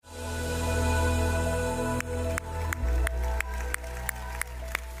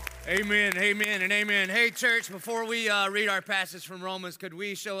Amen, amen, and amen. Hey, church, before we read our passage from Romans, could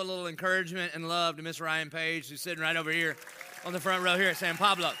we show a little encouragement and love to Miss Ryan Page, who's sitting right over here on the front row here at San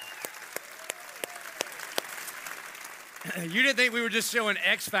Pablo? You didn't think we were just showing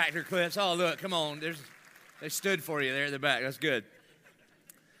X Factor clips. Oh, look, come on. They stood for you there at the back. That's good.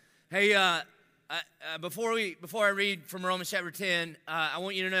 Hey, before I read from Romans chapter 10, I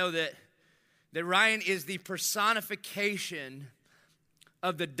want you to know that Ryan is the personification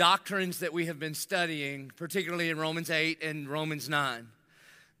of the doctrines that we have been studying, particularly in Romans 8 and Romans 9.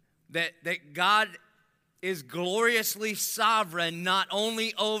 That God is gloriously sovereign not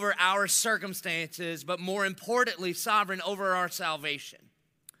only over our circumstances, but more importantly, sovereign over our salvation.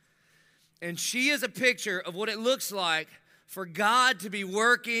 And she is a picture of what it looks like for God to be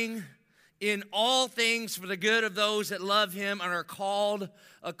working in all things for the good of those that love Him and are called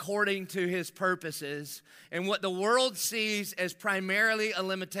according to His purposes. And what the world sees as primarily a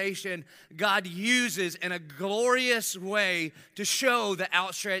limitation, God uses in a glorious way to show the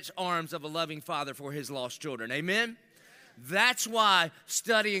outstretched arms of a loving Father for His lost children. Amen? That's why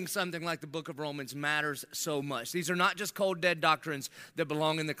studying something like the book of Romans matters so much. These are not just cold, dead doctrines that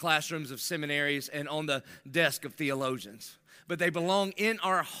belong in the classrooms of seminaries and on the desk of theologians, but they belong in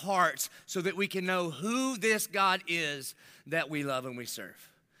our hearts so that we can know who this God is that we love and we serve.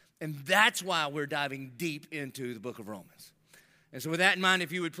 And that's why we're diving deep into the book of Romans. And so with that in mind,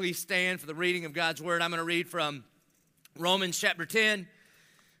 if you would please stand for the reading of God's word. I'm going to read from Romans chapter 10.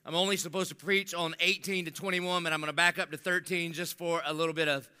 I'm only supposed to preach on 18 to 21, but I'm going to back up to 13 just for a little bit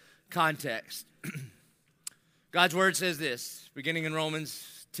of context. God's word says this, beginning in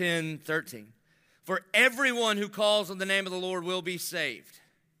Romans 10:13. For everyone who calls on the name of the Lord will be saved.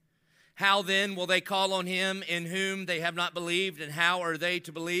 How then will they call on Him in whom they have not believed? And how are they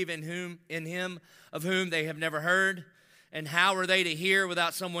to believe in Him of whom they have never heard? And how are they to hear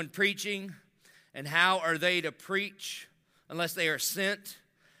without someone preaching? And how are they to preach unless they are sent?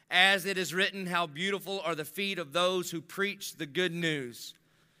 As it is written, how beautiful are the feet of those who preach the good news.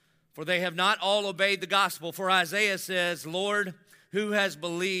 For they have not all obeyed the gospel. For Isaiah says, Lord, who has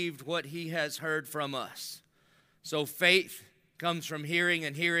believed what he has heard from us? So faith comes from hearing,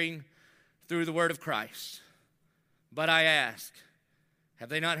 and hearing through the word of Christ. But I ask, have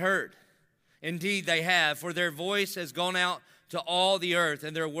they not heard? Indeed they have, for their voice has gone out to all the earth,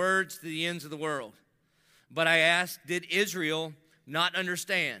 and their words to the ends of the world. But I ask, did Israel not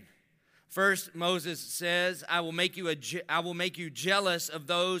understand? First, Moses says, I will make you jealous of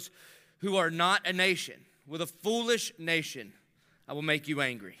those who are not a nation. With a foolish nation I will make you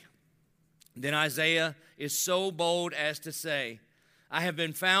angry. Then Isaiah is so bold as to say, I have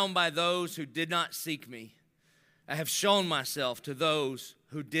been found by those who did not seek me. I have shown myself to those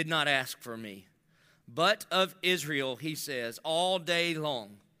who did not ask for me. But of Israel, he says, all day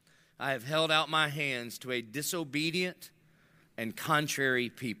long I have held out my hands to a disobedient and contrary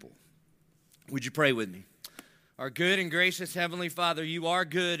people. Would you pray with me? Our good and gracious Heavenly Father, you are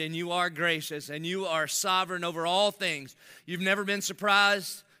good and you are gracious and you are sovereign over all things. You've never been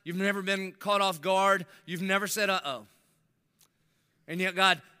surprised. You've never been caught off guard. You've never said, uh-oh. And yet,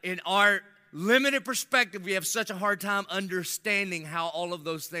 God, in our limited perspective, we have such a hard time understanding how all of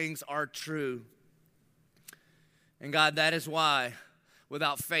those things are true. And God, that is why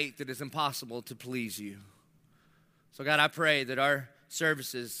without faith it is impossible to please you. So God, I pray that our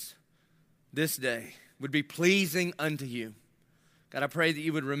services this day would be pleasing unto you. God, I pray that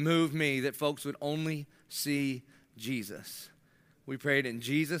you would remove me, that folks would only see Jesus. We pray it in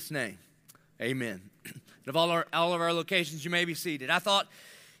Jesus' name. Amen. Of all of our locations, you may be seated. I thought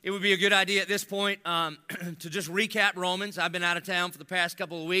it would be a good idea at this point to just recap Romans. I've been out of town for the past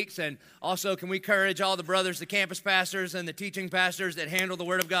couple of weeks, and also can we encourage all the brothers, the campus pastors and the teaching pastors that handle the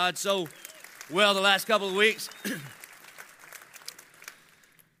Word of God so well the last couple of weeks.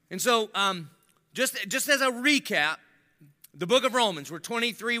 And so just as a recap, the book of Romans, we're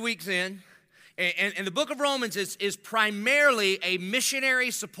 23 weeks in, and the book of Romans is primarily a missionary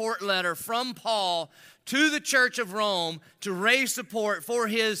support letter from Paul to the church of Rome to raise support for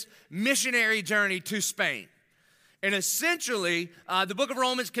his missionary journey to Spain. And essentially, the book of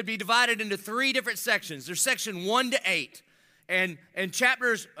Romans could be divided into three different sections. There's section 1 to 8, and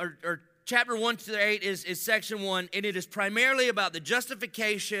chapters or chapter 1 to 8 is section 1, and it is primarily about the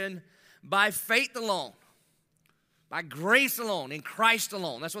justification by faith alone, by grace alone, in Christ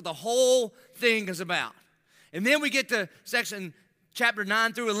alone. That's what the whole thing is about. And then we get to chapter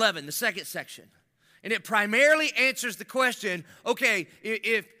 9 through 11, the second section. And it primarily answers the question, okay,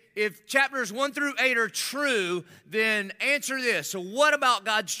 if chapters 1 through 8 are true, then answer this. So what about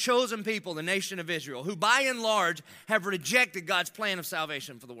God's chosen people, the nation of Israel, who by and large have rejected God's plan of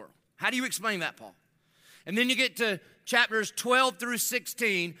salvation for the world? How do you explain that, Paul? And then you get to chapters 12 through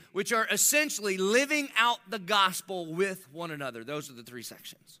 16, which are essentially living out the gospel with one another. Those are the three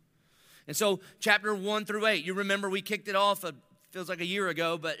sections. And so chapter 1 through 8, you remember we kicked it off, feels like a year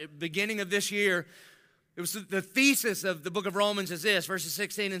ago, but at the beginning of this year, it was the thesis of the book of Romans is this, verses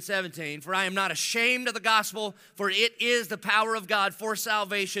 16 and 17. For I am not ashamed of the gospel, for it is the power of God for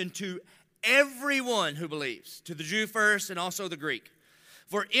salvation to everyone who believes, to the Jew first and also the Greek.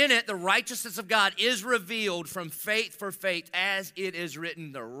 For in it, the righteousness of God is revealed from faith for faith, as it is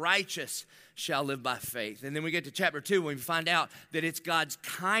written, the righteous shall live by faith. And then we get to chapter 2 when we find out that it's God's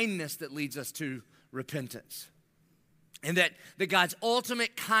kindness that leads us to repentance. And that God's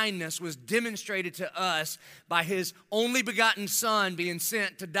ultimate kindness was demonstrated to us by his only begotten Son being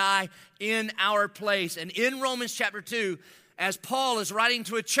sent to die in our place. And in Romans chapter 2, as Paul is writing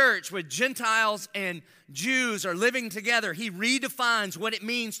to a church where Gentiles and Jews are living together, he redefines what it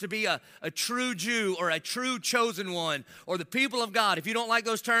means to be a true Jew or a true chosen one or the people of God. If you don't like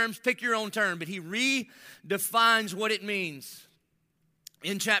those terms, pick your own term. But he redefines what it means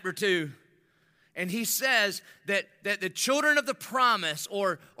in chapter 2. And he says that the children of the promise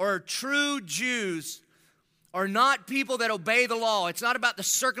or true Jews are not people that obey the law. It's not about the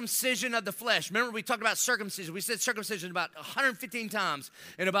circumcision of the flesh. Remember, we talked about circumcision. We said circumcision about 115 times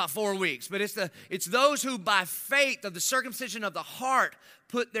in about 4 weeks. But it's those who by faith of the circumcision of the heart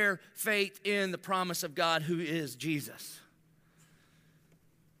put their faith in the promise of God who is Jesus.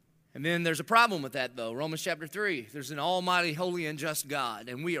 And then there's a problem with that, though. Romans chapter 3, there's an almighty, holy, and just God,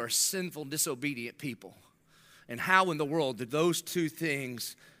 and we are sinful, disobedient people. And how in the world did those two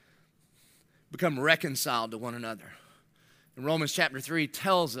things become reconciled to one another? And Romans chapter 3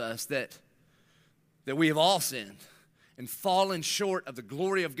 tells us that we have all sinned and fallen short of the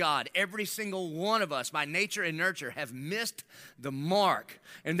glory of God. Every single one of us, by nature and nurture, have missed the mark.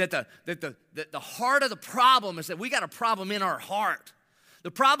 And that the heart of the problem is that we got a problem in our heart. The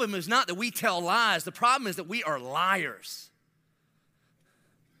problem is not that we tell lies. The problem is that we are liars.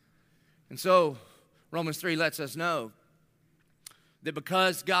 And so Romans 3 lets us know that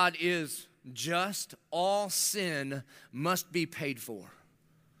because God is just, all sin must be paid for.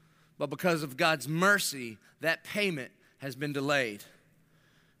 But because of God's mercy, that payment has been delayed.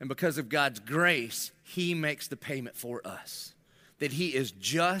 And because of God's grace, he makes the payment for us. That he is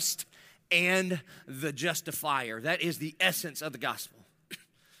just and the justifier. That is the essence of the gospel.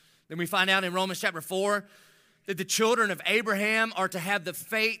 Then we find out in Romans chapter 4 that the children of Abraham are to have the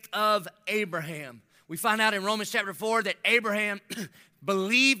faith of Abraham. We find out in Romans chapter 4 that Abraham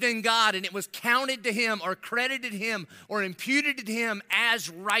believed in God and it was counted to him or credited him or imputed to him as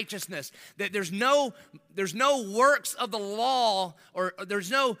righteousness. That there's no works of the law or there's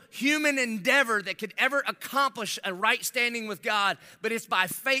no human endeavor that could ever accomplish a right standing with God, but it's by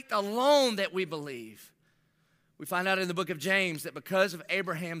faith alone that we believe. We find out in the book of James that because of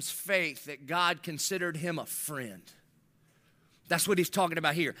Abraham's faith that God considered him a friend. That's what he's talking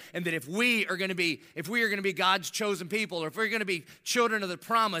about here. And that if we are going to be God's chosen people, or if we're going to be children of the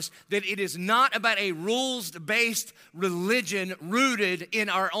promise, that it is not about a rules-based religion rooted in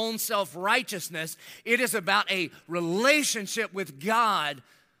our own self-righteousness. It is about a relationship with God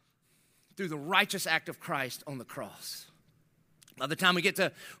through the righteous act of Christ on the cross. By the time we get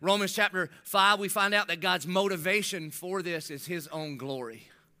to Romans chapter 5, we find out that God's motivation for this is his own glory.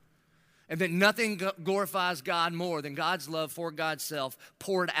 And that nothing glorifies God more than God's love for God's self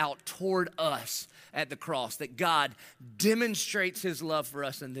poured out toward us at the cross. That God demonstrates his love for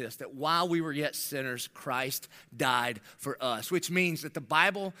us in this, that while we were yet sinners, Christ died for us. Which means that the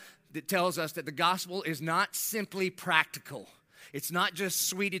Bible that tells us that the gospel is not simply practical. It's not just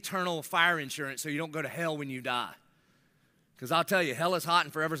sweet eternal fire insurance so you don't go to hell when you die. Because I'll tell you, hell is hot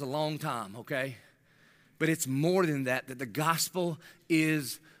and forever's a long time, okay? But it's more than that the gospel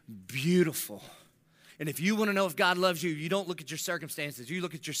is beautiful. And if you want to know if God loves you, you don't look at your circumstances. You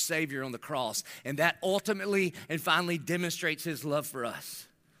look at your Savior on the cross. And that ultimately and finally demonstrates his love for us.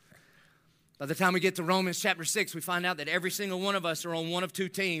 By the time we get to Romans chapter 6, we find out that every single one of us are on one of two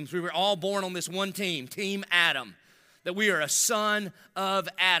teams. We were all born on this one team, Team Adam. That we are a son of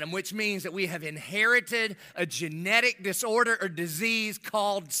Adam, which means that we have inherited a genetic disorder or disease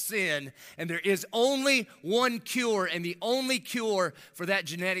called sin. And there is only one cure, and the only cure for that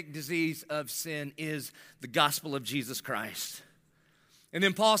genetic disease of sin is the gospel of Jesus Christ. And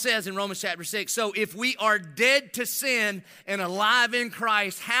then Paul says in Romans chapter 6, so if we are dead to sin and alive in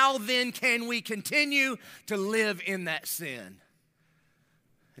Christ, how then can we continue to live in that sin?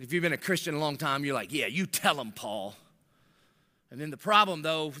 And if you've been a Christian a long time, you're like, yeah, you tell them, Paul. And then the problem,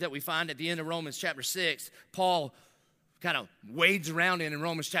 though, that we find at the end of Romans chapter 6, Paul kind of wades around in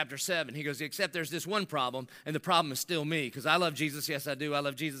Romans chapter 7. He goes, except there's this one problem, and the problem is still me, because I love Jesus. Yes, I do. I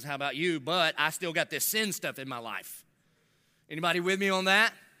love Jesus. How about you? But I still got this sin stuff in my life. Anybody with me on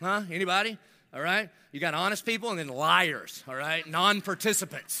that? Huh? Anybody? All right? You got honest people and then liars, all right?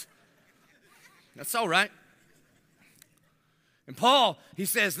 Non-participants. That's all right. And Paul, he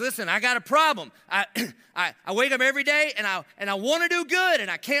says, listen, I got a problem. I wake up every day and I want to do good and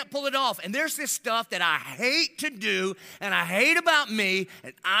I can't pull it off. And there's this stuff that I hate to do and I hate about me,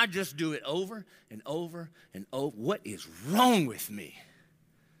 and I just do it over and over and over. What is wrong with me?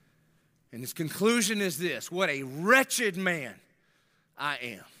 And his conclusion is this: what a wretched man I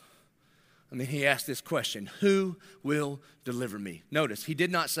am. And then he asked this question: who will deliver me? Notice, he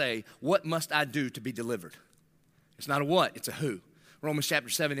did not say, what must I do to be delivered? It's not a what, it's a who. Romans chapter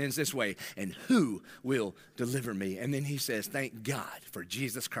 7 ends this way: and who will deliver me? And then he says, thank God for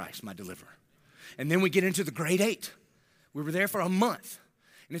Jesus Christ, my deliverer. And then we get into the grade 8. We were there for a month.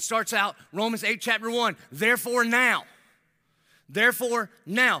 And it starts out, Romans 8 chapter 1, therefore now,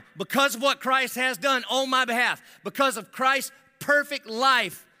 because of what Christ has done on my behalf, because of Christ's perfect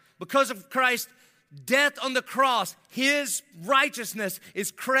life, because of Christ's death on the cross, his righteousness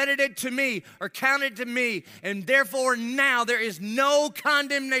is credited to me or counted to me. And therefore now there is no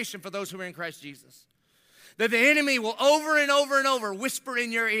condemnation for those who are in Christ Jesus. That the enemy will over and over and over whisper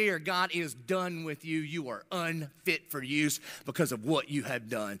in your ear, God is done with you. You are unfit for use because of what you have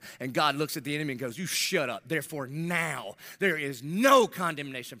done. And God looks at the enemy and goes, you shut up. Therefore now there is no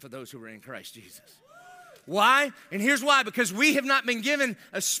condemnation for those who are in Christ Jesus. Why? And here's why: because we have not been given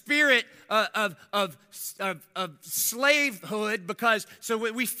a spirit of slavehood, so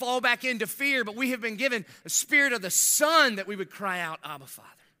we fall back into fear, but we have been given a spirit of the Son, that we would cry out, Abba, Father.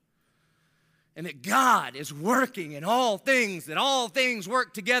 And that God is working in all things, that all things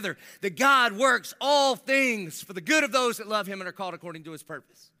work together, that God works all things for the good of those that love him and are called according to his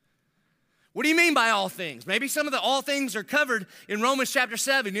purpose. What do you mean by all things? Maybe some of the all things are covered in Romans chapter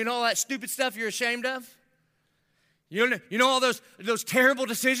 7. You know all that stupid stuff you're ashamed of? You know all those terrible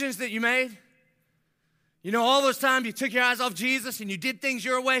decisions that you made? You know all those times you took your eyes off Jesus and you did things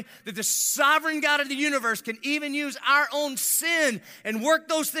your way? That the sovereign God of the universe can even use our own sin and work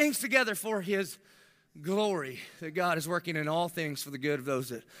those things together for his glory. That God is working in all things for the good of those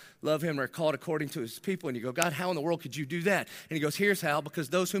that love him or are called according to his people. And you go, God, how in the world could you do that? And he goes, here's how: because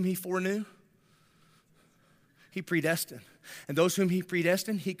those whom he foreknew, he predestined. And those whom he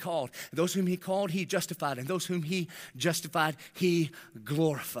predestined, he called. And those whom he called, he justified. And those whom he justified, he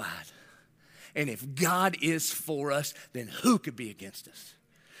glorified. And if God is for us, then who could be against us?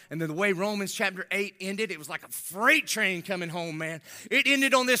 And then the way Romans chapter 8 ended, it was like a freight train coming home, man. It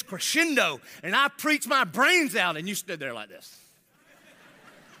ended on this crescendo, and I preached my brains out, and you stood there like this.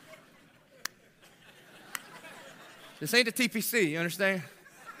 This ain't a TPC, you understand?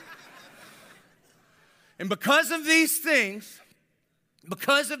 And because of these things,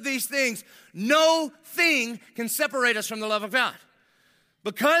 no thing can separate us from the love of God.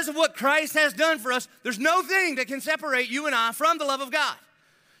 Because of what Christ has done for us, there's no thing that can separate you and I from the love of God.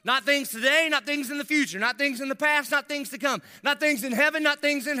 Not things today, not things in the future, not things in the past, not things to come, not things in heaven, not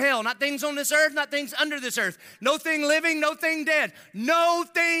things in hell, not things on this earth, not things under this earth. No thing living, no thing dead. No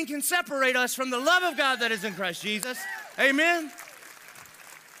thing can separate us from the love of God that is in Christ Jesus. Amen?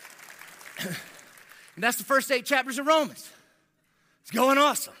 And that's the first 8 chapters of Romans. It's going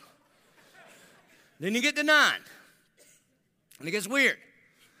awesome. Then you get to 9. And it gets weird.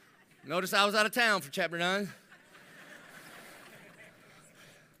 Notice I was out of town for chapter 9.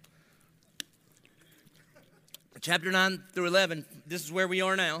 Chapter 9 through 11, this is where we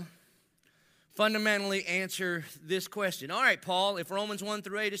are now. Fundamentally answer this question. All right, Paul, if Romans 1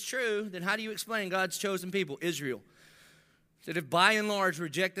 through 8 is true, then how do you explain God's chosen people, Israel, that have by and large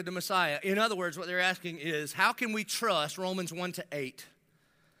rejected the Messiah? In other words, what they're asking is, how can we trust Romans 1 to 8?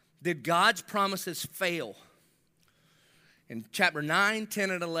 Did God's promises fail? And chapter 9, 10,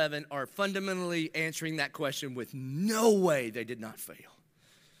 and 11 are fundamentally answering that question with no way they did not fail.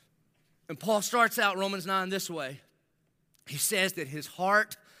 And Paul starts out Romans 9 this way. He says that his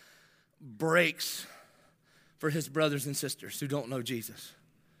heart breaks for his brothers and sisters who don't know Jesus.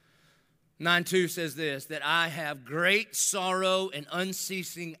 9:2 says this, that I have great sorrow and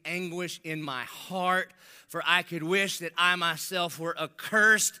unceasing anguish in my heart, for I could wish that I myself were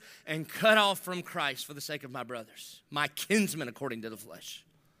accursed and cut off from Christ for the sake of my brothers, my kinsmen according to the flesh.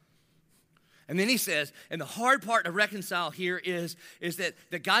 And then he says, and the hard part to reconcile here is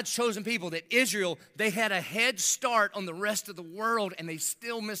that God's chosen people, that Israel, they had a head start on the rest of the world, and they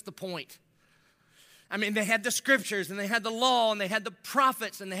still missed the point. I mean, they had the scriptures, and they had the law, and they had the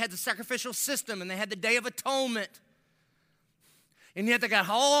prophets, and they had the sacrificial system, and they had the Day of Atonement. And yet they got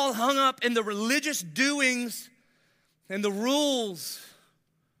all hung up in the religious doings and the rules.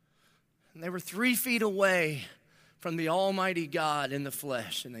 And they were 3 feet away from the Almighty God in the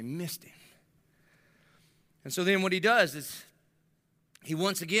flesh, and they missed him. And so then what he does is he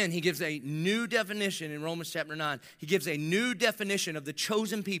gives a new definition in Romans chapter 9. He gives a new definition of the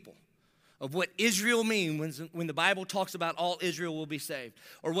chosen people, of what Israel means when the Bible talks about all Israel will be saved,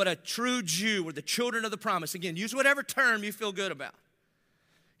 or what a true Jew or the children of the promise. Again, use whatever term you feel good about.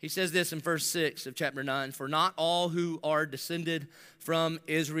 He says this in verse 6 of chapter 9, for not all who are descended from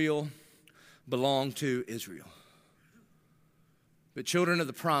Israel belong to Israel, but children of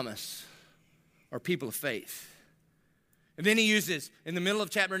the promise are people of faith. And then he uses, in the middle of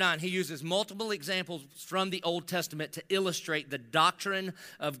chapter 9, he uses multiple examples from the Old Testament to illustrate the doctrine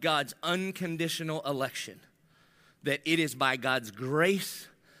of God's unconditional election, that it is by God's grace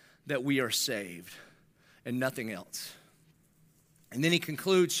that we are saved and nothing else. And then he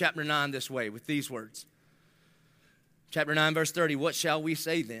concludes chapter 9 this way with these words. Chapter 9, verse 30, what shall we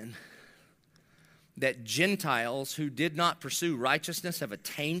say then? That Gentiles who did not pursue righteousness have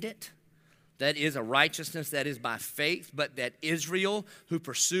attained it? That is a righteousness that is by faith, but that Israel, who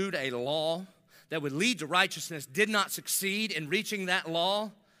pursued a law that would lead to righteousness, did not succeed in reaching that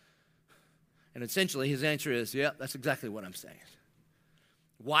law? And essentially his answer is, yeah, that's exactly what I'm saying.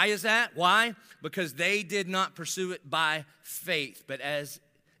 Why is that? Why? Because they did not pursue it by faith, but as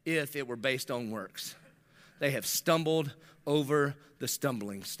if it were based on works. They have stumbled over the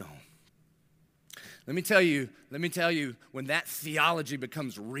stumbling stone. Let me tell you, when that theology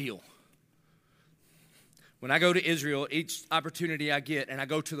becomes real, when I go to Israel, each opportunity I get, and I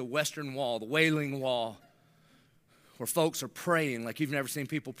go to the Western Wall, the Wailing Wall, where folks are praying like you've never seen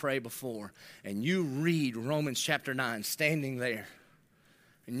people pray before, and you read Romans chapter 9 standing there,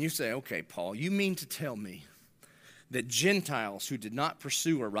 and you say, okay, Paul, you mean to tell me that Gentiles who did not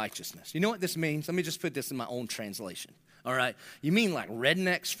pursue a righteousness, you know what this means? Let me just put this in my own translation, all right? You mean like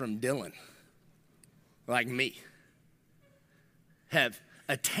rednecks from Dillon, like me, have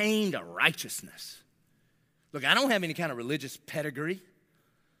attained a righteousness. Look, I don't have any kind of religious pedigree.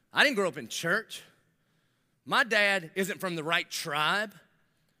 I didn't grow up in church. My dad isn't from the right tribe.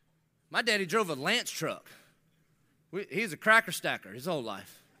 My daddy drove a Lance truck. He's a cracker stacker his whole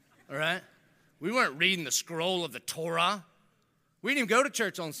life, all right? We weren't reading the scroll of the Torah. We didn't even go to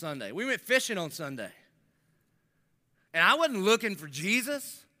church on Sunday. We went fishing on Sunday. And I wasn't looking for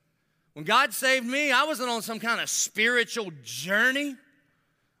Jesus. When God saved me, I wasn't on some kind of spiritual journey.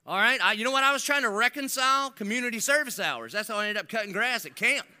 All right, you know what I was trying to reconcile? Community service hours. That's how I ended up cutting grass at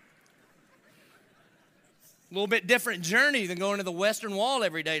camp. A little bit different journey than going to the Western Wall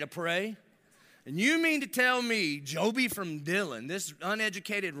every day to pray. And you mean to tell me Joby from Dillon, this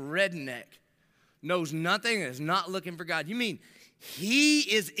uneducated redneck, knows nothing and is not looking for God? You mean he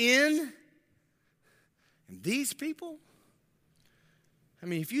is in? And these people? I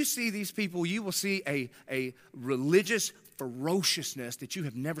mean, if you see these people, you will see a religious ferociousness that you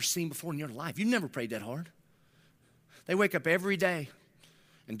have never seen before in your life. You've never prayed that hard. They wake up every day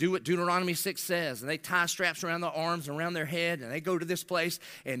and do what Deuteronomy 6 says, and they tie straps around their arms and around their head, and they go to this place,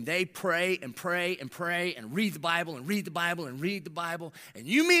 and they pray and pray and pray and read the Bible and read the Bible and read the Bible. And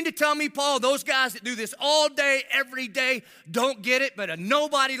you mean to tell me, Paul, those guys that do this all day, every day, don't get it, but a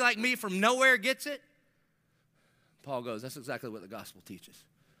nobody like me from nowhere gets it? Paul goes, that's exactly what the gospel teaches.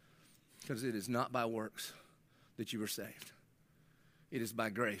 Because it is not by works that you are saved. It is by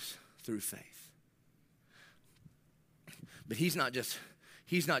grace through faith. But he's not just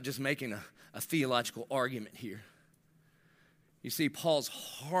making a theological argument here. You see, Paul's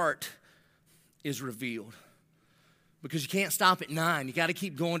heart is revealed. Because you can't stop at 9. You got to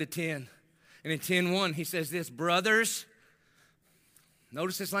keep going to 10. And in 10:1, he says this, brothers,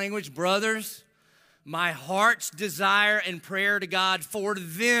 notice this language, brothers, my heart's desire and prayer to God for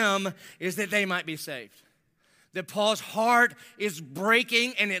them is that they might be saved. That Paul's heart is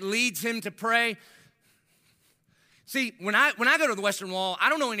breaking and it leads him to pray. See, when I go to the Western Wall, I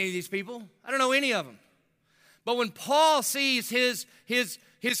don't know any of these people. I don't know any of them. But when Paul sees his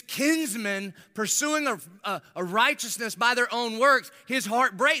kinsmen pursuing a righteousness by their own works, his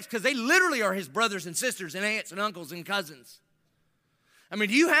heart breaks because they literally are his brothers and sisters and aunts and uncles and cousins. I mean,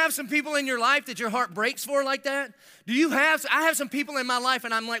 do you have some people in your life that your heart breaks for like that? I have some people in my life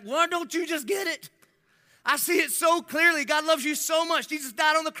and I'm like, why don't you just get it? I see it so clearly. God loves you so much. Jesus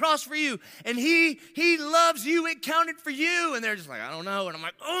died on the cross for you. And he loves you. It counted for you. And they're just like, I don't know. And I'm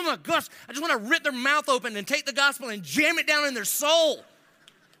like, oh my gosh, I just want to rip their mouth open and take the gospel and jam it down in their soul.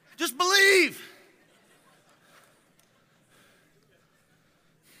 Just believe.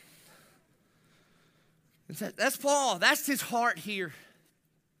 That's Paul. That's his heart here.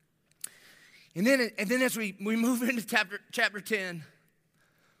 And then as we move into chapter 10,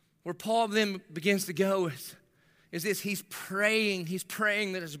 where Paul then begins to go is this. He's praying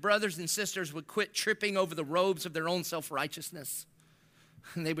that his brothers and sisters would quit tripping over the robes of their own self-righteousness,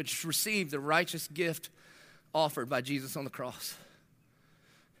 and they would receive the righteous gift offered by Jesus on the cross.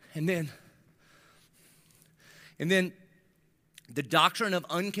 And then the doctrine of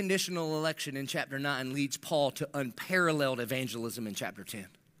unconditional election in chapter 9 leads Paul to unparalleled evangelism in chapter 10.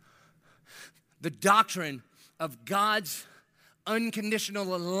 The doctrine of God's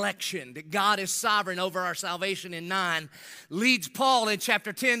unconditional election, that God is sovereign over our salvation in 9, leads Paul in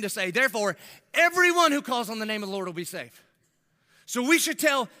chapter 10 to say, therefore, everyone who calls on the name of the Lord will be saved. So we should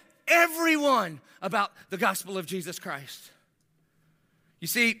tell everyone about the gospel of Jesus Christ. You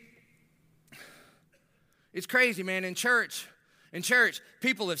see, it's crazy, man. In church,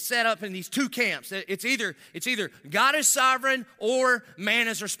 people have set up in these two camps. It's either God is sovereign or man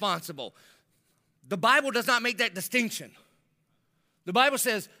is responsible. The Bible does not make that distinction. The Bible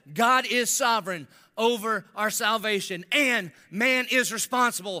says God is sovereign over our salvation, and man is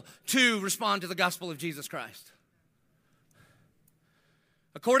responsible to respond to the gospel of Jesus Christ.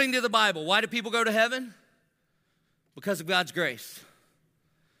 According to the Bible, why do people go to heaven? Because of God's grace.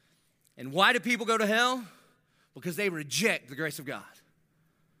 And why do people go to hell? Because they reject the grace of God.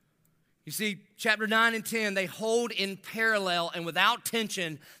 You see, chapter 9 and 10, they hold in parallel and without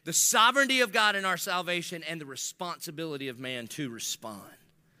tension the sovereignty of God in our salvation and the responsibility of man to respond.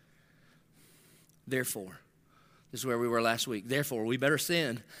 Therefore, this is where we were last week. Therefore, we better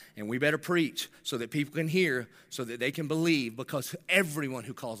sin and we better preach so that people can hear, so that they can believe, because everyone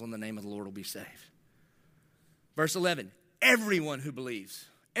who calls on the name of the Lord will be saved. Verse 11, everyone who believes.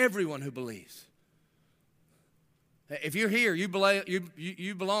 Everyone who believes. If you're here, you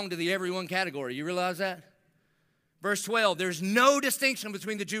belong to the everyone category. You realize that? Verse 12, there's no distinction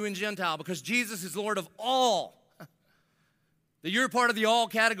between the Jew and Gentile because Jesus is Lord of all. That you're part of the all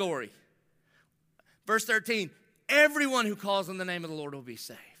category. Verse 13, everyone who calls on the name of the Lord will be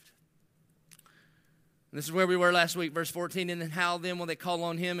saved. And this is where we were last week, verse 14. And then how then will they call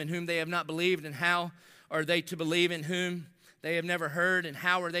on him in whom they have not believed? And how are they to believe in whom they have never heard? And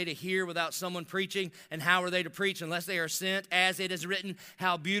how are they to hear without someone preaching? And how are they to preach unless they are sent? As it is written,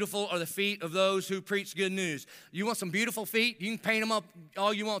 how beautiful are the feet of those who preach good news. You want some beautiful feet? You can paint them up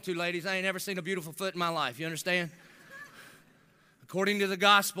all you want to, ladies. I ain't never seen a beautiful foot in my life. You understand? According to the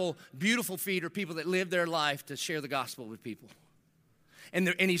gospel, beautiful feet are people that live their life to share the gospel with people.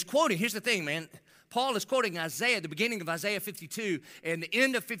 And he's quoting, here's the thing, man. Paul is quoting Isaiah, the beginning of Isaiah 52, and the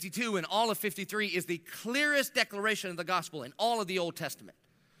end of 52 and all of 53 is the clearest declaration of the gospel in all of the Old Testament.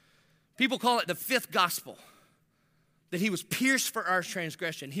 People call it the fifth gospel, that he was pierced for our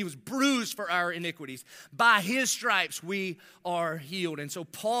transgression. He was bruised for our iniquities. By his stripes we are healed. And so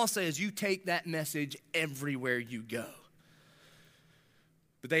Paul says you take that message everywhere you go.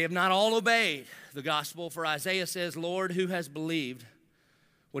 But they have not all obeyed the gospel, for Isaiah says, Lord, who has believed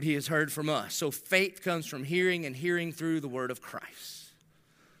what he has heard from us? So faith comes from hearing, and hearing through the word of Christ.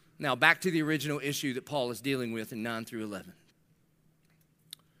 Now back to the original issue that Paul is dealing with in 9 through 11.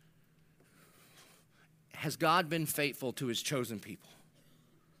 Has God been faithful to his chosen people?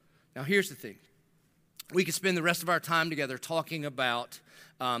 Now here's the thing. We could spend the rest of our time together talking about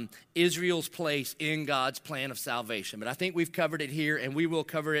Israel's place in God's plan of salvation. But I think we've covered it here, and we will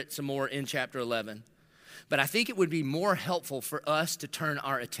cover it some more in chapter 11. But I think it would be more helpful for us to turn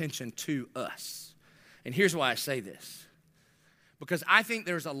our attention to us. And here's why I say this. Because I think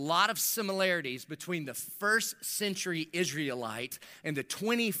there's a lot of similarities between the first century Israelite and the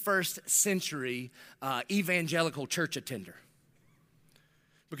 21st century evangelical church attender.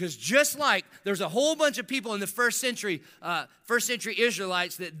 Because just like there's a whole bunch of people in the first century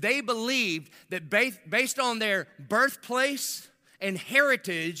Israelites that they believed that based on their birthplace and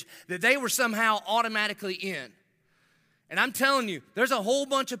heritage that they were somehow automatically in. And I'm telling you, there's a whole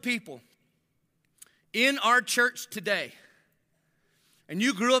bunch of people in our church today. And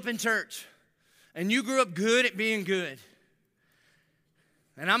you grew up in church. And you grew up good at being good.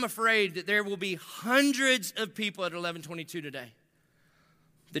 And I'm afraid that there will be hundreds of people at 1122 today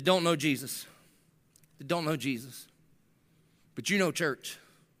that don't know Jesus. That don't know Jesus. But you know church.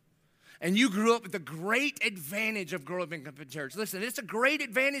 And you grew up with the great advantage of growing up in church. Listen, it's a great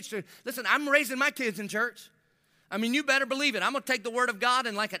advantage listen, I'm raising my kids in church. I mean, you better believe it. I'm going to take the word of God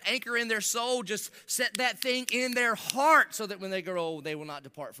and like an anchor in their soul, just set that thing in their heart so that when they grow old, they will not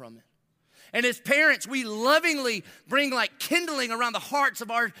depart from it. And as parents, we lovingly bring like kindling around the hearts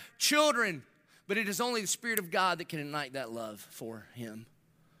of our children. But it is only the Spirit of God that can ignite that love for him.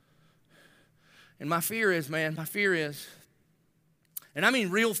 And my fear is, and I mean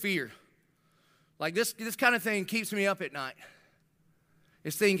real fear. Like this kind of thing keeps me up at night.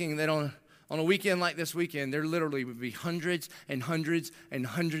 It's thinking that on a weekend like this weekend, there literally would be hundreds and hundreds and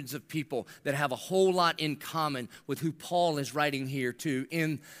hundreds of people that have a whole lot in common with who Paul is writing here to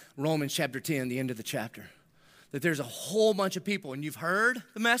in Romans chapter 10, the end of the chapter. That there's a whole bunch of people, and you've heard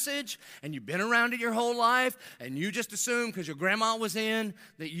the message, and you've been around it your whole life, and you just assume because your grandma was in,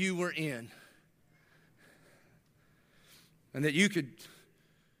 that you were in. And that you could,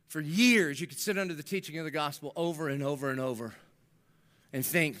 for years, you could sit under the teaching of the gospel over and over and over and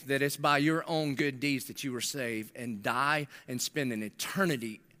think that it's by your own good deeds that you were saved and die and spend an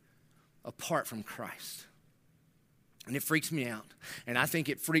eternity apart from Christ. And it freaks me out. And I think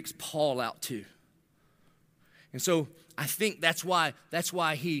it freaks Paul out too. And so I think that's why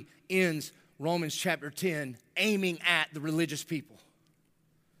he ends Romans chapter 10 aiming at the religious people.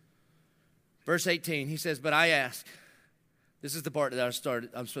 Verse 18, he says, but I ask, this is the part that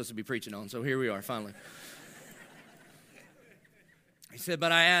I'm supposed to be preaching on, so here we are finally. He said,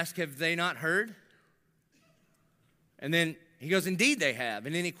 but I ask, have they not heard? And then he goes, indeed they have.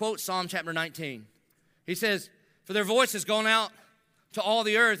 And then he quotes Psalm chapter 19. He says, for their voice has gone out to all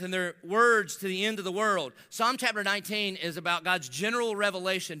the earth and their words to the end of the world. Psalm chapter 19 is about God's general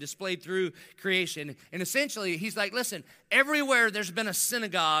revelation displayed through creation. And essentially, he's like, listen, everywhere there's been a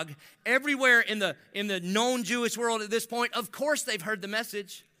synagogue, everywhere in the known Jewish world at this point, of course they've heard the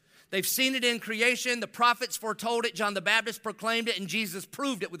message. They've seen it in creation. The prophets foretold it. John the Baptist proclaimed it, and Jesus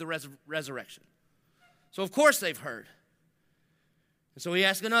proved it with the resurrection. So, of course, they've heard. And so he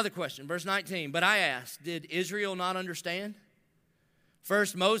asked another question, verse 19. But I asked, did Israel not understand?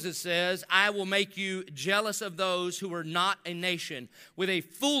 First, Moses says, I will make you jealous of those who are not a nation. With a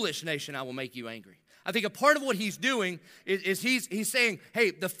foolish nation, I will make you angry. I think a part of what he's doing is he's saying,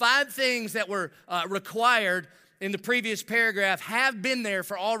 hey, the 5 things that were required in the previous paragraph have been there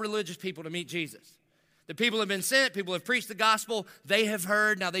for all religious people to meet Jesus. The people have been sent, people have preached the gospel, they have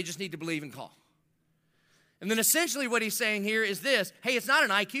heard, now they just need to believe and call. And then essentially what he's saying here is this, hey, it's not an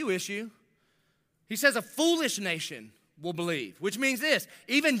IQ issue. He says a foolish nation will believe, which means this,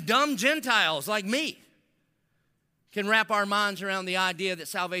 even dumb Gentiles like me can wrap our minds around the idea that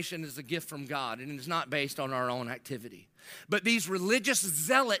salvation is a gift from God and it's not based on our own activity. But these religious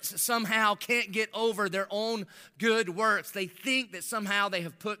zealots somehow can't get over their own good works. They think that somehow they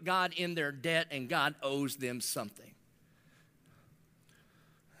have put God in their debt and God owes them something.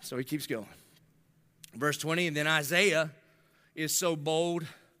 So he keeps going. Verse 20, and then Isaiah is so bold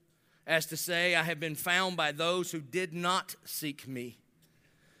as to say, I have been found by those who did not seek me.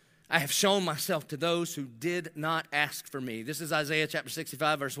 I have shown myself to those who did not ask for me. This is Isaiah chapter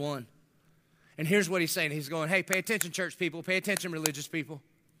 65, verse 1. And here's what he's saying. He's going, hey, pay attention, church people. Pay attention, religious people.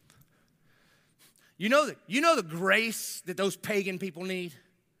 You know the grace that those pagan people need?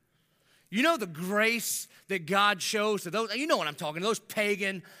 You know the grace that God shows to those, you know what I'm talking, those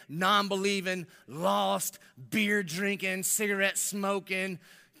pagan, non-believing, lost, beer drinking, cigarette smoking,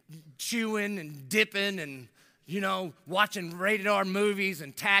 chewing and dipping and, watching rated R movies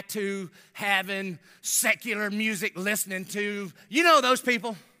and tattoo having, secular music listening to. You know those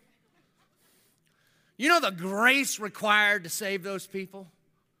people. You know the grace required to save those people?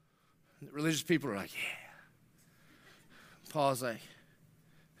 The religious people are like, yeah. Paul's like,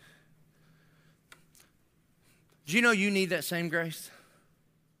 do you know you need that same grace?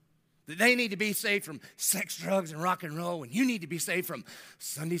 That they need to be saved from sex, drugs, and rock and roll, and you need to be saved from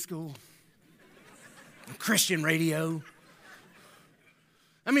Sunday school, and Christian radio.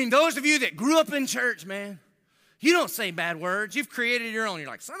 I mean, those of you that grew up in church, man, you don't say bad words. You've created your own. You're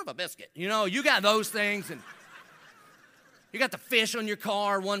like, son of a biscuit. You got those things, and you got the fish on your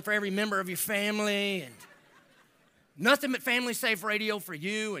car, one for every member of your family, and nothing but family safe radio for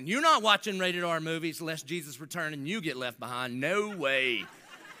you, and you're not watching rated R movies lest Jesus return and you get left behind. No way.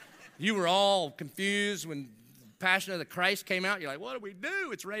 You were all confused when Passion of the Christ came out. You're like, what do we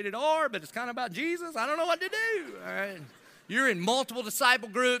do? It's rated R, but it's kind of about Jesus. I don't know what to do. All right. You're in multiple disciple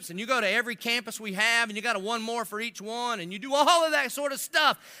groups, and you go to every campus we have, and you got one more for each one, and you do all of that sort of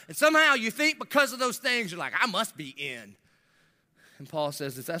stuff. And somehow you think because of those things, you're like, I must be in. And Paul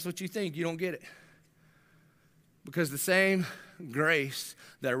says, if that's what you think, you don't get it. Because the same grace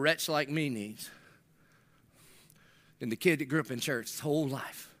that a wretch like me needs, and the kid that grew up in church his whole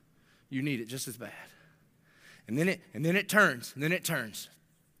life, you need it just as bad. And then it turns.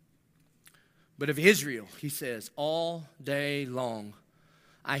 But of Israel, he says, all day long,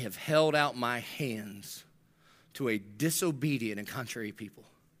 I have held out my hands to a disobedient and contrary people.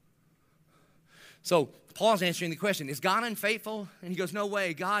 So Paul's answering the question, is God unfaithful? And he goes, no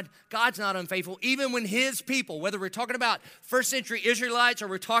way. God's not unfaithful. Even when his people, whether we're talking about first century Israelites or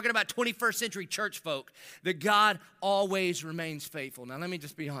we're talking about 21st century church folk, that God always remains faithful. Now, let me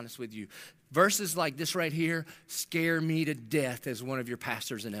just be honest with you. Verses like this right here scare me to death as one of your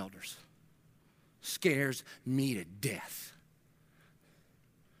pastors and elders. Scares me to death.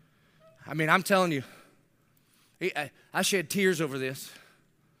 I mean, I'm telling you, I shed tears over this.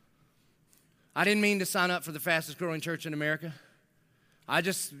 I didn't mean to sign up for the fastest growing church in America. I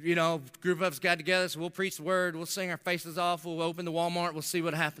just, group of us got together, so we'll preach the word, we'll sing our faces off, we'll open the Walmart, we'll see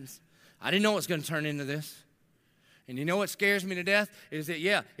what happens. I didn't know it was going to turn into this. And you know what scares me to death is that,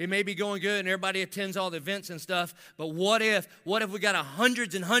 it may be going good and everybody attends all the events and stuff, but what if we got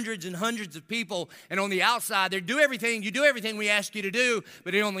hundreds and hundreds and hundreds of people, and on the outside, you do everything we ask you to do,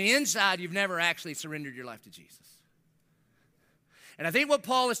 but on the inside, you've never actually surrendered your life to Jesus. And I think what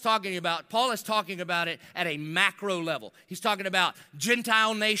Paul is talking about it at a macro level. He's talking about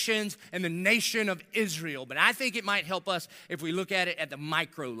Gentile nations and the nation of Israel. But I think it might help us if we look at it at the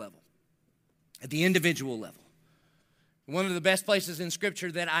micro level, at the individual level. One of the best places in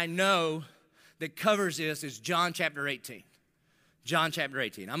Scripture that I know that covers this is John chapter 18. John chapter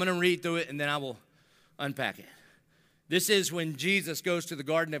 18. I'm going to read through it and then I will unpack it. This is when Jesus goes to the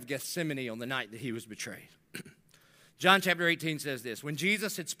Garden of Gethsemane on the night that he was betrayed. John chapter 18 says this, when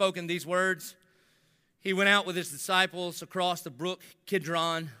Jesus had spoken these words, he went out with his disciples across the brook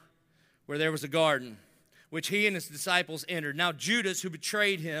Kidron, where there was a garden, which he and his disciples entered. Now Judas, who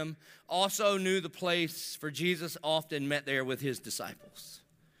betrayed him, also knew the place, for Jesus often met there with his disciples.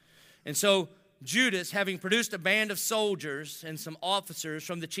 And so Judas, having produced a band of soldiers and some officers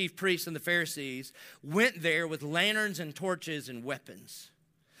from the chief priests and the Pharisees, went there with lanterns and torches and weapons.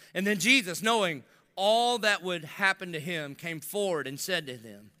 And then Jesus, knowing all that would happen to him, came forward and said to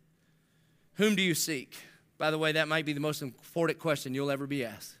them, whom do you seek? By the way, that might be the most important question you'll ever be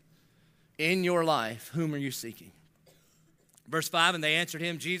asked. In your life, whom are you seeking? Verse 5, and they answered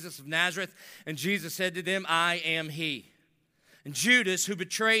him, Jesus of Nazareth. And Jesus said to them, I am he. And Judas, who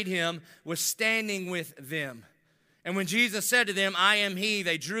betrayed him, was standing with them. And when Jesus said to them, I am he,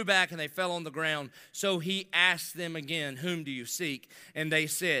 they drew back and they fell on the ground. So he asked them again, whom do you seek? And they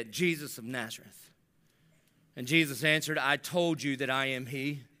said, Jesus of Nazareth. And Jesus answered, I told you that I am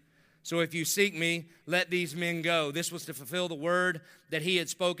he. So if you seek me, let these men go. This was to fulfill the word that he had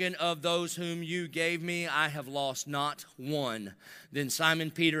spoken, of those whom you gave me, I have lost not one. Then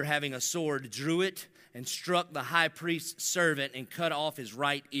Simon Peter, having a sword, drew it and struck the high priest's servant and cut off his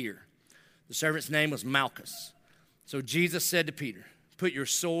right ear. The servant's name was Malchus. So Jesus said to Peter, put your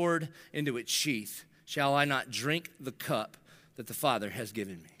sword into its sheath. Shall I not drink the cup that the Father has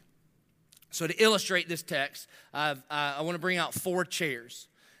given me? So to illustrate this text, I want to bring out 4 chairs.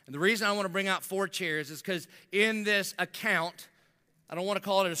 And the reason I want to bring out 4 chairs is because in this account, I don't want to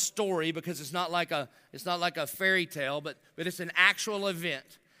call it a story because it's not like a fairy tale, but it's an actual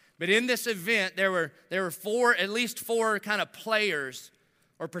event. But in this event, there were at least four kind of players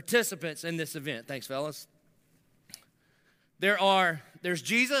or participants in this event. Thanks, fellas. There's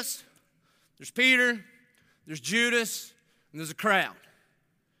Jesus, there's Peter, there's Judas, and there's a crowd.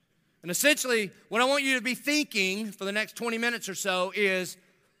 And essentially, what I want you to be thinking for the next 20 minutes or so is,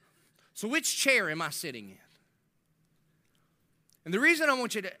 so which chair am I sitting in? And the reason I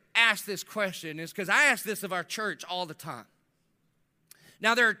want you to ask this question is because I ask this of our church all the time.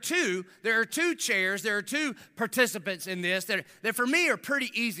 Now, there are two chairs, there are 2 participants in this that for me are pretty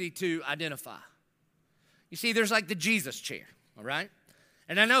easy to identify. You see, there's like the Jesus chair, all right?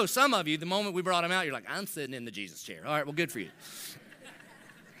 And I know some of you, the moment we brought him out, you're like, I'm sitting in the Jesus chair. All right, well, good for you.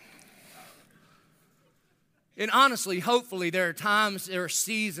 And honestly, hopefully, there are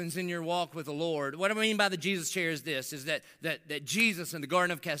seasons in your walk with the Lord. What I mean by the Jesus chair is this, is that Jesus in the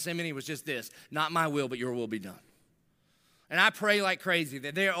Garden of Gethsemane was just this, not my will, but your will be done. And I pray like crazy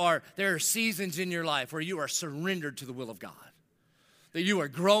that there are seasons in your life where you are surrendered to the will of God, that you are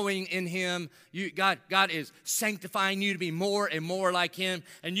growing in Him. God is sanctifying you to be more and more like Him.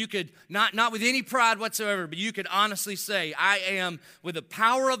 And you could, not with any pride whatsoever, but you could honestly say, I am, with the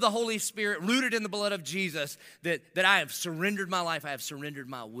power of the Holy Spirit, rooted in the blood of Jesus, that I have surrendered my life, I have surrendered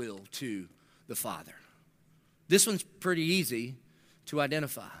my will to the Father. This one's pretty easy to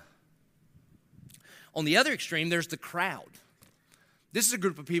identify. On the other extreme, there's the crowd. This is a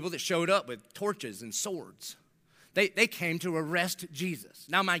group of people that showed up with torches and swords. They came to arrest Jesus.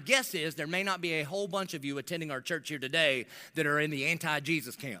 Now, my guess is there may not be a whole bunch of you attending our church here today that are in the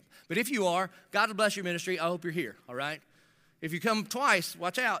anti-Jesus camp. But if you are, God will bless your ministry. I hope you're here, all right? If you come twice,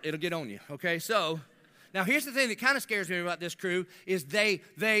 watch out. It'll get on you, okay? So, now here's the thing that kind of scares me about this crew is they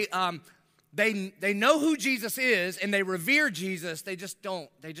they know who Jesus is and they revere Jesus. They just don't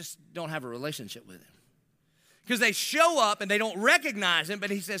have a relationship with him. Because they show up and they don't recognize him, but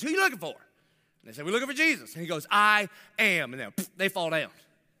he says, who are you looking for? And they say, we're looking for Jesus. And he goes, I am. And then they fall down.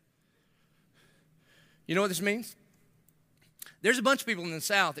 You know what this means? There's a bunch of people in the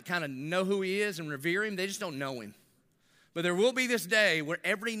South that kind of know who he is and revere him. They just don't know him. But there will be this day where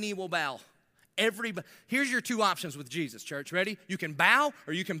every knee will bow. Here's your two options with Jesus, church. Ready? You can bow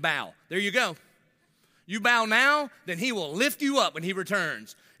or you can bow. There you go. You bow now, then he will lift you up when he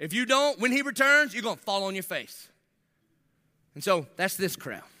returns. If you don't, when he returns, you're going to fall on your face. And so that's this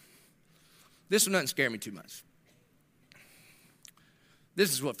crowd. This one doesn't scare me too much.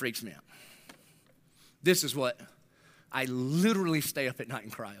 This is what freaks me out. This is what I literally stay up at night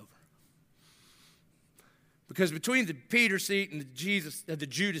and cry over. Because between the Peter seat and the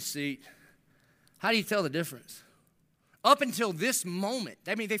Judas seat, how do you tell the difference? Up until this moment,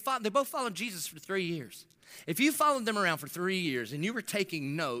 I mean, they both followed Jesus for 3 years. If you followed them around for 3 years and you were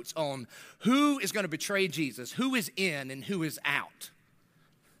taking notes on who is going to betray Jesus, who is in and who is out,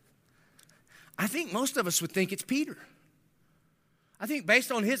 I think most of us would think it's Peter. I think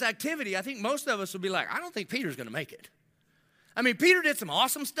based on his activity, I think most of us would be like, I don't think Peter's going to make it. I mean, Peter did some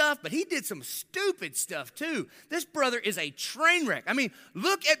awesome stuff, but he did some stupid stuff too. This brother is a train wreck. I mean,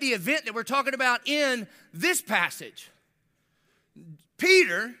 look at the event that we're talking about in this passage.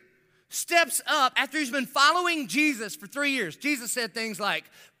 Peter steps up after he's been following Jesus for 3 years. Jesus said things like,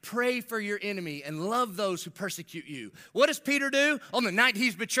 pray for your enemy and love those who persecute you. What does Peter do? On the night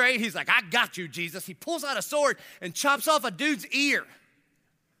he's betrayed, he's like, I got you, Jesus. He pulls out a sword and chops off a dude's ear.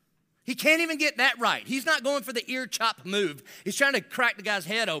 He can't even get that right. He's not going for the ear chop move. He's trying to crack the guy's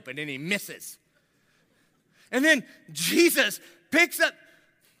head open and he misses. And then Jesus picks up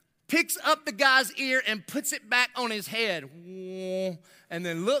the guy's ear and puts it back on his head. And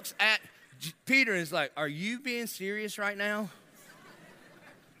then looks at Peter and is like, are you being serious right now?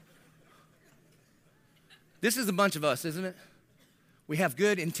 This is a bunch of us, isn't it? We have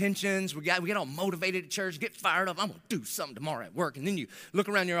good intentions. We get all motivated at church, get fired up. I'm going to do something tomorrow at work. And then you look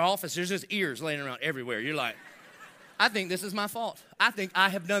around your office, there's just ears laying around everywhere. You're like, I think this is my fault. I think I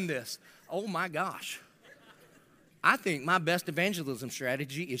have done this. Oh my gosh. I think my best evangelism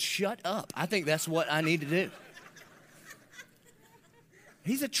strategy is shut up. I think that's what I need to do.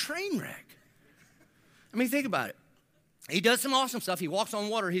 He's a train wreck. I mean, think about it. He does some awesome stuff. He walks on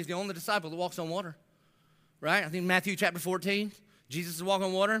water. He's the only disciple that walks on water. Right? I think Matthew chapter 14. Jesus is walking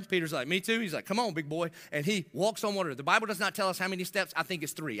on water. Peter's like, me too. He's like, come on, big boy. And he walks on water. The Bible does not tell us how many steps. I think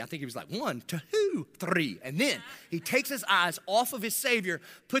it's 3. I think he was like 1, 2, 3. And then he takes his eyes off of his Savior,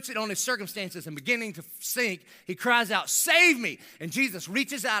 puts it on his circumstances, and beginning to sink, he cries out, save me. And Jesus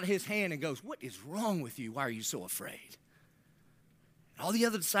reaches out his hand and goes, what is wrong with you? Why are you so afraid? And all the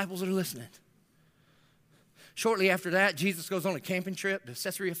other disciples are listening. Shortly after that, Jesus goes on a camping trip to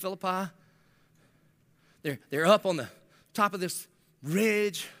Caesarea Philippi. They're up on the top of this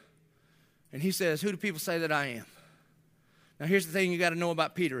ridge, and he says, who do people say that I am? Now, here's the thing you got to know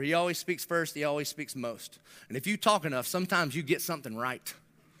about Peter. He always speaks first. He always speaks most. And if you talk enough, sometimes you get something right.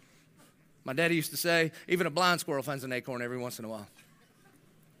 My daddy used to say, even a blind squirrel finds an acorn every once in a while.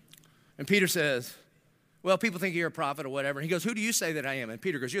 And Peter says, well, people think you're a prophet or whatever. And he goes, who do you say that I am? And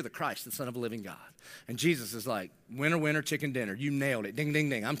Peter goes, you're the Christ, the Son of a living God. And Jesus is like, winner, winner, chicken dinner. You nailed it. Ding, ding,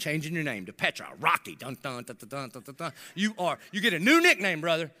 ding. I'm changing your name to Petra, Rocky. Dun, dun, dun, dun, dun, dun, dun. You get a new nickname,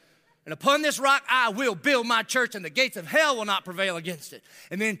 brother. And upon this rock, I will build my church, and the gates of hell will not prevail against it.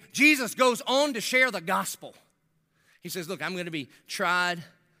 And then Jesus goes on to share the gospel. He says, look, I'm going to be tried,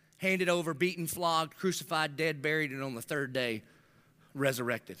 handed over, beaten, flogged, crucified, dead, buried, and on the third day,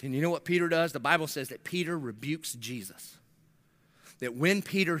 resurrected. And you know what Peter does? The Bible says that Peter rebukes Jesus. That when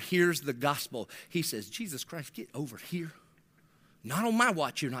Peter hears the gospel, he says, Jesus Christ, get over here. Not on my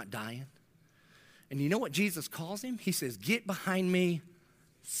watch, you're not dying. And you know what Jesus calls him? He says, get behind me,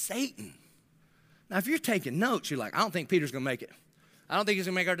 Satan. Now, if you're taking notes, you're like, I don't think Peter's going to make it. I don't think he's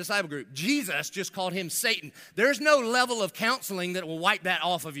going to make our disciple group. Jesus just called him Satan. There's no level of counseling that will wipe that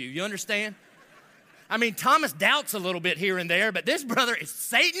off of you. You understand? I mean, Thomas doubts a little bit here and there, but this brother is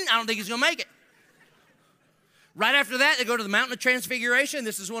Satan. I don't think he's going to make it. Right after that, they go to the Mountain of Transfiguration.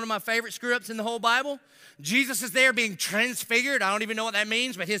 This is one of my favorite screw-ups in the whole Bible. Jesus is there being transfigured. I don't even know what that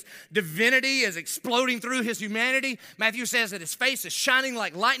means, but his divinity is exploding through his humanity. Matthew says that his face is shining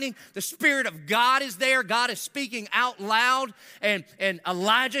like lightning. The Spirit of God is there. God is speaking out loud. And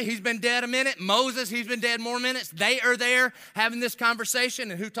Elijah, he's been dead a minute. Moses, he's been dead more minutes. They are there having this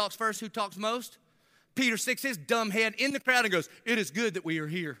conversation. And who talks first, who talks most? Peter sticks his dumb head in the crowd and goes, it is good that we are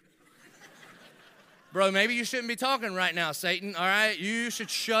here. Bro, maybe you shouldn't be talking right now, Satan, all right? You should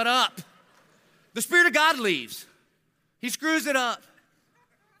shut up. The Spirit of God leaves. He screws it up.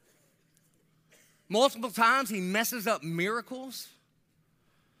 Multiple times he messes up miracles.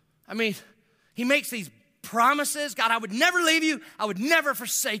 I mean, he makes these promises. God, I would never leave you. I would never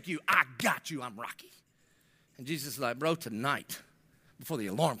forsake you. I got you. I'm Rocky. And Jesus is like, bro, tonight, before the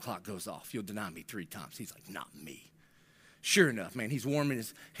alarm clock goes off, you'll deny me 3 times. He's like, not me. Sure enough, man, he's warming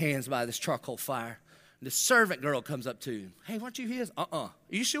his hands by this charcoal fire. And the servant girl comes up to him. Hey, weren't you his? Are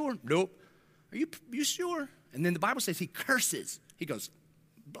you sure? Nope. Are you sure? And then the Bible says he curses. He goes,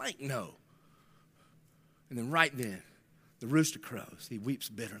 blank no. And then right then, the rooster crows. He weeps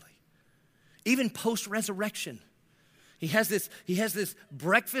bitterly. Even post-resurrection, he has this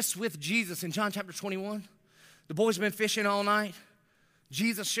breakfast with Jesus in John chapter 21. The boys have been fishing all night.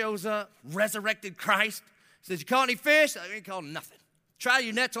 Jesus shows up, resurrected Christ. Says, you caught any fish? I ain't caught nothing. Try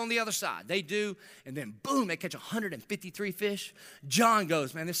your nets on the other side. They do, and then boom, they catch 153 fish. John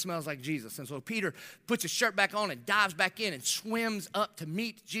goes, man, this smells like Jesus. And so Peter puts his shirt back on and dives back in and swims up to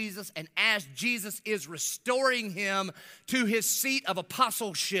meet Jesus. And as Jesus is restoring him to his seat of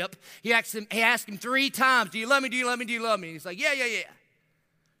apostleship, he asked him 3 times, do you love me, do you love me, do you love me? And he's like, yeah.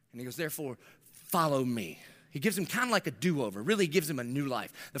 And he goes, therefore, follow me. He gives him kind of like a do-over, really gives him a new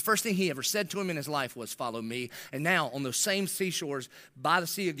life. The first thing he ever said to him in his life was, follow me. And now on those same seashores by the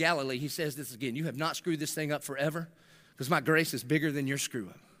Sea of Galilee, he says this again, you have not screwed this thing up forever because my grace is bigger than your screw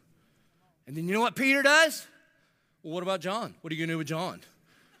up. And then you know what Peter does? Well, what about John? What are you going to do with John?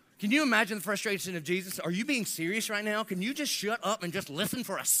 Can you imagine the frustration of Jesus? Are you being serious right now? Can you just shut up and just listen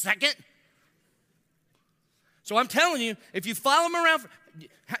for a second? So I'm telling you, if you follow him around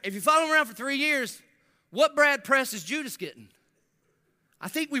for 3 years, what Brad Press is Judas getting? I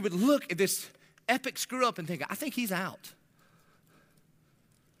think we would look at this epic screw up and think, I think he's out.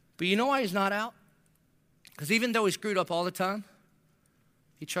 But you know why he's not out? Because even though he screwed up all the time,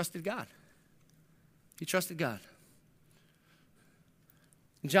 he trusted God. He trusted God.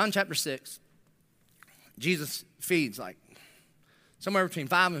 In John chapter 6, Jesus feeds like somewhere between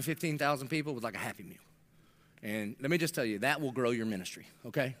 5,000 and 15,000 people with like a Happy Meal. And let me just tell you, that will grow your ministry,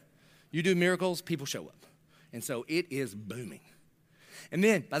 okay? You do miracles, people show up. And so it is booming. And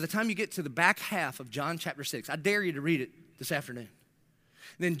then by the time you get to the back half of John chapter 6, I dare you to read it this afternoon.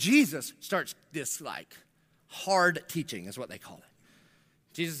 Then Jesus starts this like hard teaching is what they call it.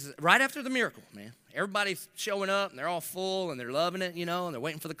 Jesus, right after the miracle, man, everybody's showing up and they're all full and they're loving it, you know, and they're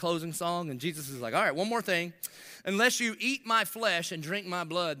waiting for the closing song. And Jesus is like, all right, one more thing. Unless you eat my flesh and drink my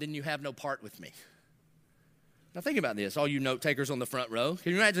blood, then you have no part with me. Now think about this, all you note takers on the front row.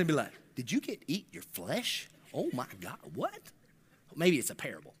 Can you imagine be like, did you eat your flesh? Oh my God, what? Maybe it's a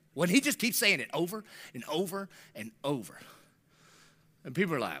parable. When he just keeps saying it over and over and over. And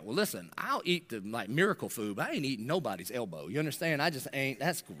people are like, well, listen, I'll eat the like miracle food, but I ain't eating nobody's elbow. You understand? I just ain't,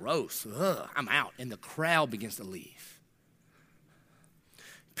 that's gross. Ugh, I'm out. And the crowd begins to leave.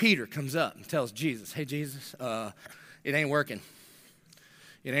 Peter comes up and tells Jesus, hey, Jesus, it ain't working.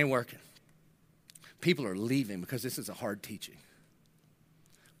 It ain't working. People are leaving because this is a hard teaching.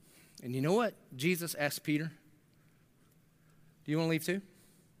 And you know what Jesus asked Peter? Do you want to leave too?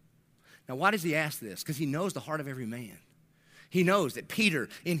 Now, why does he ask this? Because he knows the heart of every man. He knows that Peter,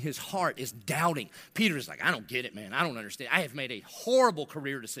 in his heart, is doubting. Peter is like, I don't get it, man. I don't understand. I have made a horrible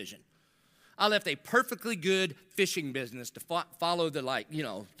career decision. I left a perfectly good fishing business to follow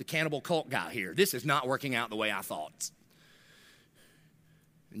the cannibal cult guy here. This is not working out the way I thought.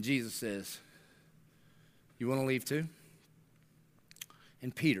 And Jesus says, you want to leave too?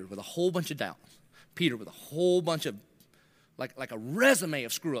 And Peter, with a whole bunch of doubts, Peter with a whole bunch of, like a resume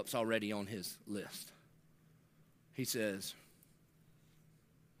of screw-ups already on his list, he says,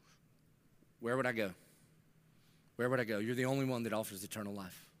 where would I go? Where would I go? You're the only one that offers eternal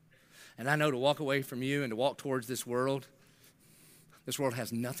life. And I know to walk away from you and to walk towards this world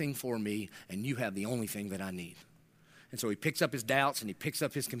has nothing for me, and you have the only thing that I need. And so he picks up his doubts and he picks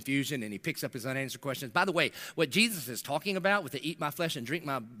up his confusion and he picks up his unanswered questions. By the way, what Jesus is talking about with the eat my flesh and drink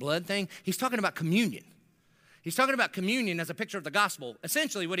my blood thing, he's talking about communion. He's talking about communion as a picture of the gospel.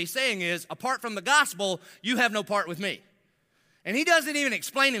 Essentially, what he's saying is, apart from the gospel, you have no part with me. And he doesn't even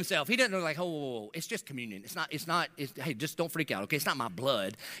explain himself. He doesn't like, whoa, it's just communion. Hey, just don't freak out, okay? It's not my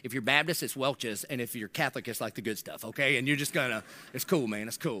blood. If you're Baptist, it's Welch's. And if you're Catholic, it's like the good stuff, okay? And you're just it's cool, man,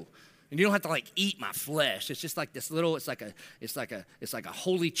 it's cool. And you don't have to like eat my flesh. It's just like this little, it's like a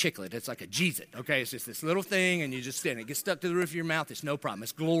holy chiclet. It's like a Jeez-It, okay? It's just this little thing and you just stand. It gets stuck to the roof of your mouth. It's no problem.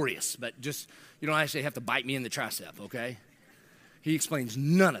 It's glorious, but just, you don't actually have to bite me in the tricep, okay? He explains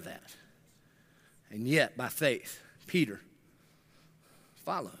none of that. And yet, by faith, Peter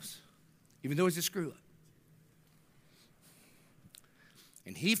follows, even though he's a screw-up.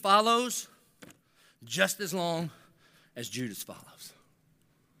 And he follows just as long as Judas follows.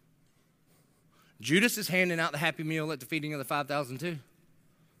 Judas is handing out the Happy Meal at the feeding of the 5,000 too.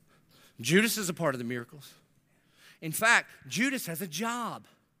 Judas is a part of the miracles. In fact, Judas has a job.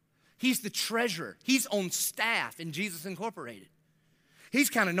 He's the treasurer. He's on staff in Jesus Incorporated. He's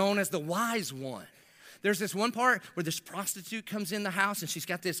kind of known as the wise one. There's this one part where this prostitute comes in the house and she's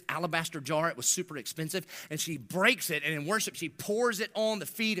got this alabaster jar. It was super expensive. And she breaks it, and in worship, she pours it on the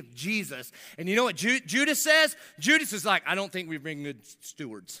feet of Jesus. And you know what Judas says? Judas is like, I don't think we've been good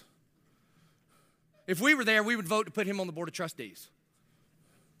stewards. If we were there, we would vote to put him on the board of trustees.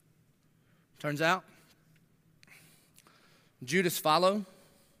 Turns out, Judas followed.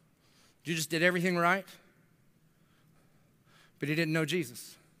 Judas did everything right, but he didn't know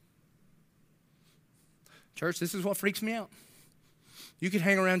Jesus. Church, this is what freaks me out. You could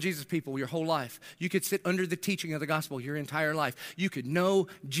hang around Jesus people your whole life. You could sit under the teaching of the gospel your entire life. You could know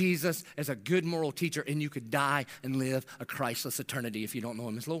Jesus as a good moral teacher, and you could die and live a Christless eternity if you don't know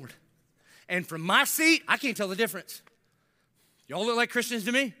him as Lord. And from my seat, I can't tell the difference. Y'all look like Christians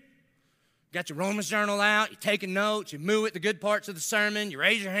to me. Got your Romans journal out, you're taking notes, you moo at the good parts of the sermon, you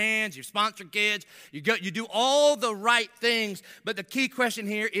raise your hands, you sponsor kids, you do all the right things. But the key question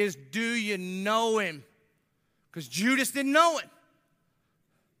here is, do you know him? Because Judas didn't know him.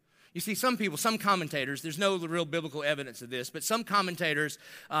 You see, some people, some commentators, there's no real biblical evidence of this, but some commentators,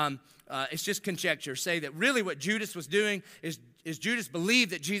 it's just conjecture, say that really what Judas was doing is Judas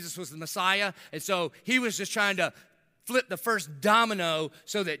believed that Jesus was the Messiah, and so he was just trying to flip the first domino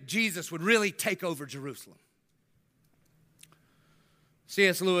so that Jesus would really take over Jerusalem.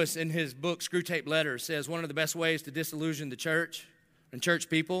 C.S. Lewis, in his book Screwtape Letters, says one of the best ways to disillusion the church and church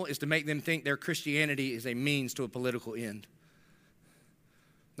people is to make them think their Christianity is a means to a political end,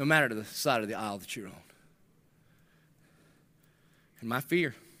 no matter to the side of the aisle that you're on. And my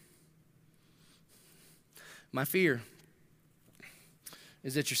fear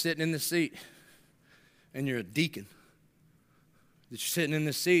is that you're sitting in this seat and you're a deacon. That you're sitting in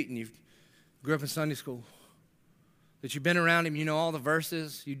this seat and you grew up in Sunday school. That you've been around him, you know all the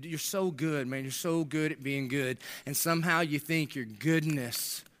verses. You're so good, man. You're so good at being good. And somehow you think your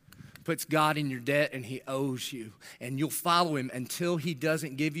goodness puts God in your debt and he owes you. And you'll follow him until he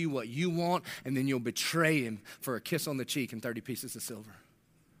doesn't give you what you want, and then you'll betray him for a kiss on the cheek and 30 pieces of silver.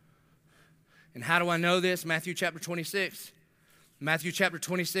 And how do I know this? Matthew chapter 26. Matthew chapter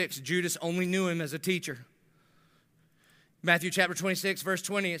 26, Judas only knew him as a teacher. Matthew chapter 26, verse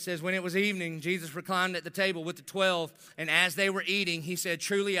 20, it says, when it was evening, Jesus reclined at the table with the 12, and as they were eating, he said,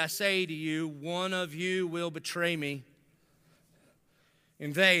 truly I say to you, one of you will betray me.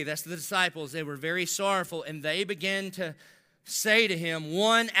 And they, that's the disciples, they were very sorrowful, and they began to say to him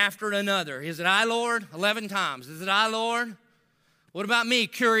one after another, is it I, Lord? 11 times. Is it I, Lord? What about me?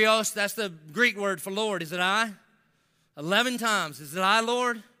 Kurios, that's the Greek word for Lord. Is it I? 11 times. Is it I,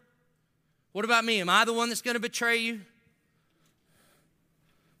 Lord? What about me? Am I the one that's going to betray you?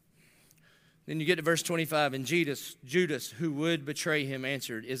 Then you get to verse 25, and Judas, who would betray him,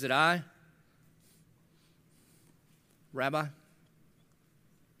 answered, is it I, Rabbi?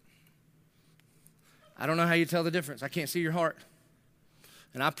 I don't know how you tell the difference. I can't see your heart.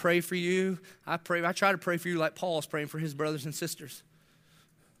 And I pray for you. I try to pray for you like Paul's praying for his brothers and sisters.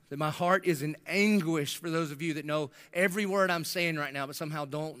 That my heart is in anguish for those of you that know every word I'm saying right now, but somehow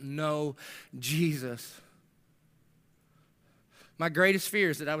don't know Jesus. My greatest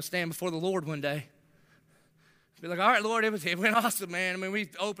fear is that I would stand before the Lord one day. Be like, all right, Lord, it went awesome, man. I mean, we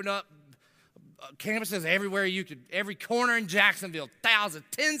opened up campuses everywhere you could, every corner in Jacksonville,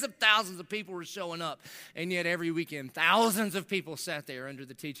 tens of thousands of people were showing up. And yet every weekend, thousands of people sat there under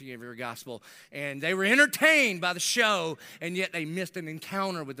the teaching of your gospel. And they were entertained by the show, and yet they missed an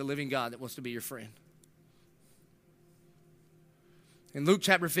encounter with the living God that wants to be your friend. In Luke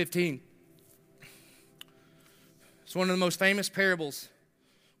chapter 15, it's one of the most famous parables.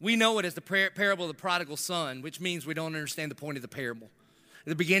 We know it as the parable of the prodigal son, which means we don't understand the point of the parable. At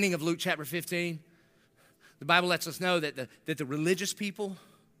the beginning of Luke chapter 15, the Bible lets us know that the religious people,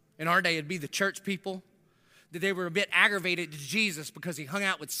 in our day it'd be the church people, that they were a bit aggravated to Jesus because he hung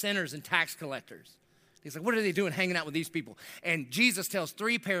out with sinners and tax collectors. He's like, what are they doing hanging out with these people? And Jesus tells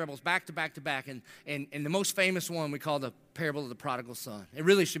 3 parables back to back to back, and the most famous one we call the parable of the prodigal son. It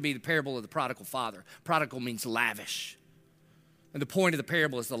really should be the parable of the prodigal father. Prodigal means lavish. And the point of the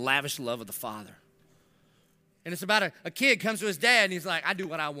parable is the lavish love of the father. And it's about a kid comes to his dad and he's like, I do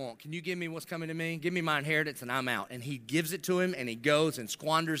what I want. Can you give me what's coming to me? Give me my inheritance and I'm out. And he gives it to him and he goes and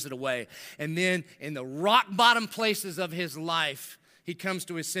squanders it away. And then in the rock bottom places of his life, he comes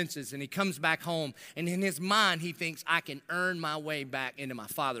to his senses and he comes back home. And in his mind, he thinks, I can earn my way back into my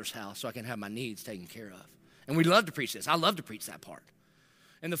father's house so I can have my needs taken care of. And we love to preach this. I love to preach that part.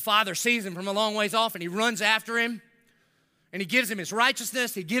 And the father sees him from a long ways off and he runs after him. And he gives him his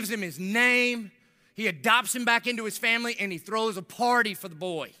righteousness. He gives him his name. He adopts him back into his family and he throws a party for the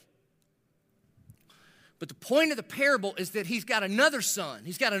boy. But the point of the parable is that he's got another son.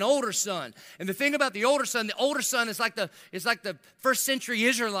 He's got an older son. And the thing about the older son is like the first century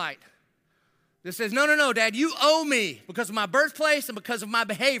Israelite that says, no, Dad, you owe me because of my birthplace and because of my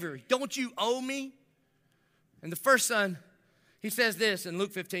behavior. Don't you owe me? And the first son, he says this in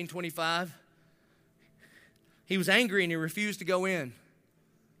Luke 15:25. He was angry and he refused to go in.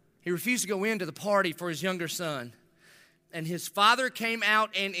 He refused to go into the party for his younger son. And his father came out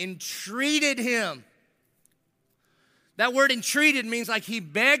and entreated him. That word entreated means like he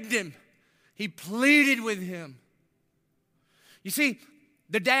begged him. He pleaded with him. You see,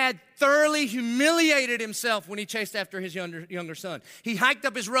 the dad thoroughly humiliated himself when he chased after his younger son. He hiked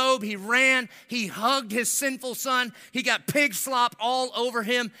up his robe, he ran, he hugged his sinful son. He got pig slop all over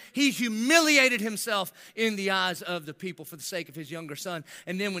him. He humiliated himself in the eyes of the people for the sake of his younger son.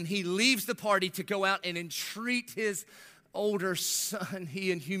 And then when he leaves the party to go out and entreat his older son,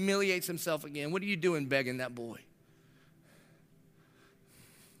 he humiliates himself again. What are you doing begging that boy?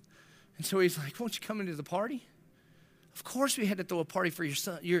 And so he's like, won't you come into the party? Of course we had to throw a party for your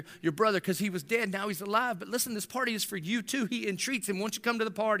son, your brother, because he was dead, now he's alive. But listen, this party is for you too. He entreats him, won't you come to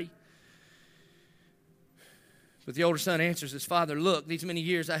the party? But the older son answers his father, look, these many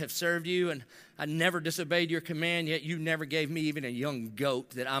years I have served you, and I never disobeyed your command, yet you never gave me even a young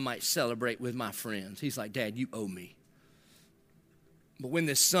goat that I might celebrate with my friends. He's like, Dad, you owe me. But when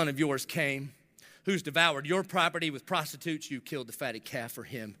this son of yours came, who's devoured your property with prostitutes, you killed the fatted calf for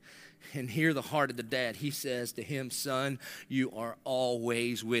him. And hear the heart of the dad. He says to him, son, you are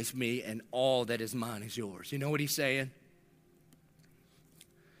always with me, and all that is mine is yours. You know what he's saying?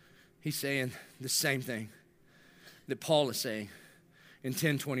 He's saying the same thing that Paul is saying in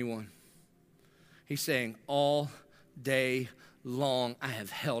 10:21. He's saying, all day long I have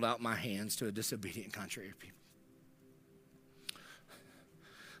held out my hands to a disobedient, contrary people.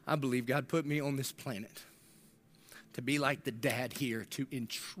 I believe God put me on this planet to be like the dad here, to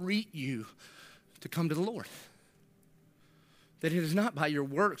entreat you to come to the Lord. That it is not by your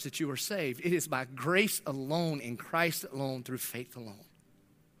works that you are saved. It is by grace alone, in Christ alone, through faith alone.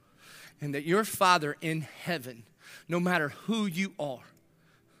 And that your Father in heaven, no matter who you are,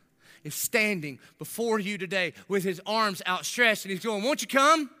 is standing before you today with his arms outstretched. And he's going, won't you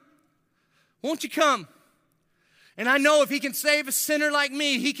come? Won't you come? And I know if he can save a sinner like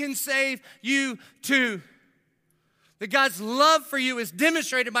me, he can save you too. That God's love for you is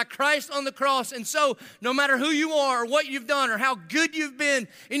demonstrated by Christ on the cross. And so, no matter who you are or what you've done or how good you've been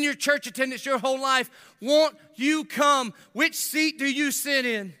in your church attendance your whole life, won't you come? Which seat do you sit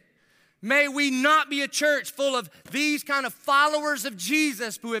in? May we not be a church full of these kind of followers of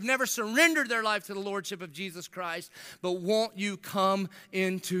Jesus who have never surrendered their life to the Lordship of Jesus Christ, but won't you come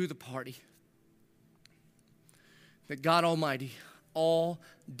into the party? That God Almighty all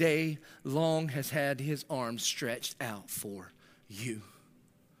day long has had his arms stretched out for you.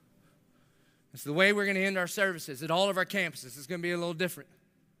 It's the way we're going to end our services at all of our campuses. It's going to be a little different.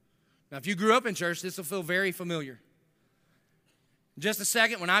 Now, if you grew up in church, this will feel very familiar. In just a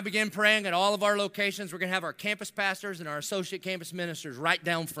second, when I begin praying at all of our locations, we're going to have our campus pastors and our associate campus ministers right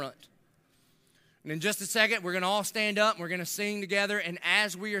down front. And in just a second, we're going to all stand up and we're going to sing together. And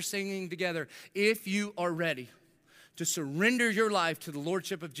as we are singing together, if you are ready to surrender your life to the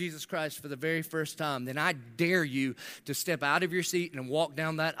Lordship of Jesus Christ for the very first time, then I dare you to step out of your seat and walk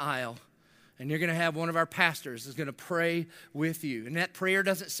down that aisle. And you're going to have one of our pastors is going to pray with you. And that prayer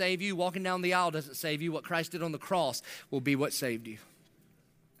doesn't save you. Walking down the aisle doesn't save you. What Christ did on the cross will be what saved you.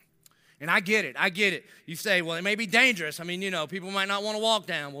 And I get it. You say, well, it may be dangerous. I mean, people might not want to walk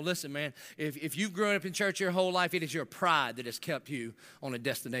down. Well, listen, man, if you've grown up in church your whole life, it is your pride that has kept you on a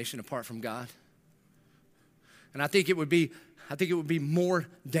destination apart from God. And I think it would be more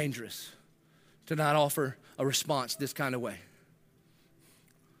dangerous to not offer a response this kind of way.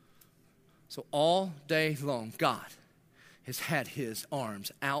 So all day long, God has had his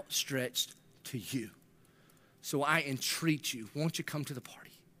arms outstretched to you. So I entreat you, won't you come to the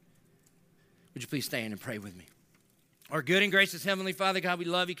party? Would you please stand and pray with me? Our good and gracious Heavenly Father, God, we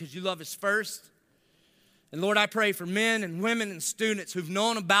love you because you love us first. And Lord, I pray for men and women and students who've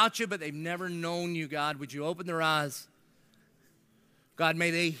known about you, but they've never known you, God. Would you open their eyes? God,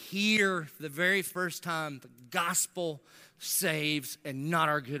 may they hear for the very first time the gospel saves and not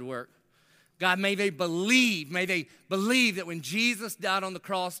our good work. God, may they believe that when Jesus died on the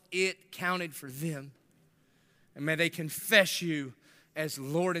cross, it counted for them. And may they confess you as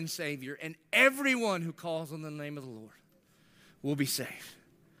Lord and Savior. And everyone who calls on the name of the Lord will be saved.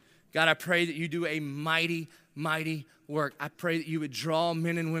 God, I pray that you do a mighty, mighty work. I pray that you would draw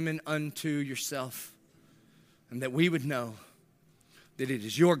men and women unto yourself. And that we would know that it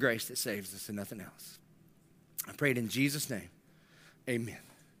is your grace that saves us and nothing else. I pray it in Jesus' name. Amen.